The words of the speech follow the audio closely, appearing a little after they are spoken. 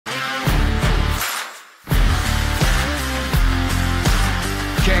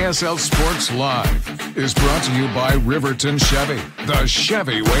CSL Sports Live is brought to you by Riverton Chevy, the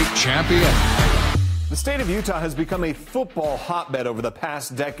Chevyweight champion. The state of Utah has become a football hotbed over the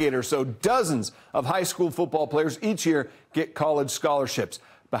past decade or so. Dozens of high school football players each year get college scholarships.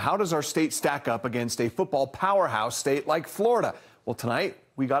 But how does our state stack up against a football powerhouse state like Florida? Well, tonight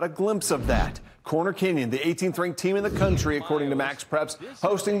we got a glimpse of that. Corner Canyon, the 18th ranked team in the country, according to Max Preps,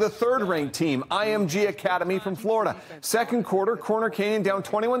 hosting the 3rd ranked team, IMG Academy from Florida. Second quarter, Corner Canyon down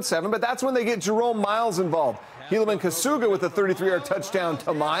 21-7, but that's when they get Jerome Miles involved. Helaman Kasuga with a 33-yard touchdown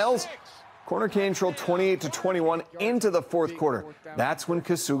to Miles. Corner Canyon trailed 28-21 into the 4th quarter. That's when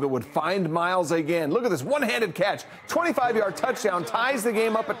Kasuga would find Miles again. Look at this one-handed catch. 25-yard touchdown ties the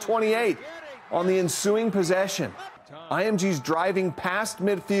game up at 28 on the ensuing possession. IMG's driving past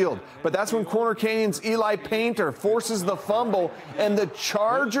midfield, but that's when Corner Canyon's Eli Painter forces the fumble and the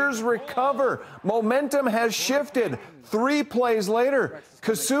Chargers recover. Momentum has shifted. 3 plays later,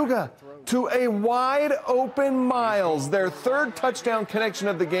 Kasuga to a wide open Miles, their 3rd touchdown connection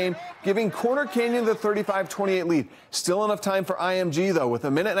of the game, giving Corner Canyon the 35-28 lead. Still enough time for IMG, though. With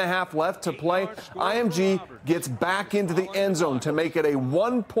a minute and a half left to play, IMG gets back into the end zone to make it a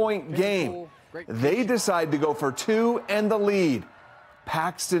 1-point game. They decide to go for 2 and the lead.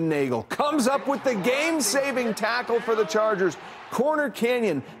 Paxton Nagel comes up with the game-saving tackle for the Chargers. Corner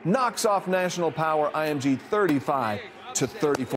Canyon knocks off National Power IMG 35-34.